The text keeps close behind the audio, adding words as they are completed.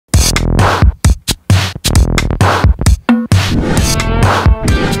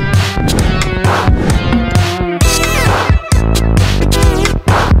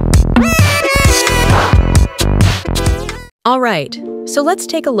Alright, so let's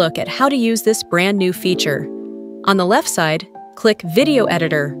take a look at how to use this brand new feature. On the left side, click Video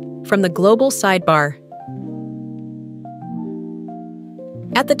Editor from the global sidebar.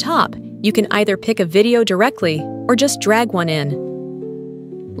 At the top, you can either pick a video directly or just drag one in.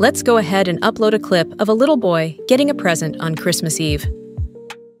 Let's go ahead and upload a clip of a little boy getting a present on Christmas Eve.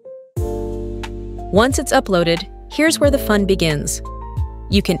 Once it's uploaded, here's where the fun begins.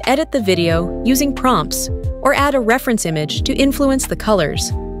 You can edit the video using prompts or add a reference image to influence the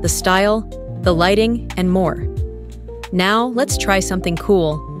colors, the style, the lighting, and more. Now, let's try something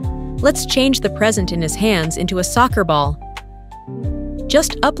cool. Let's change the present in his hands into a soccer ball.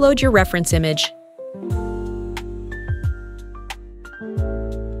 Just upload your reference image.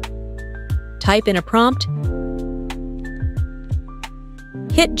 Type in a prompt,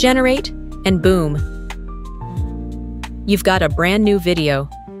 hit generate, and boom! You've got a brand new video.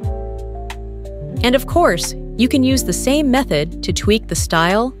 And of course, you can use the same method to tweak the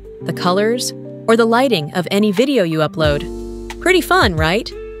style, the colors, or the lighting of any video you upload. Pretty fun,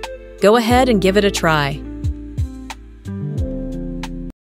 right? Go ahead and give it a try.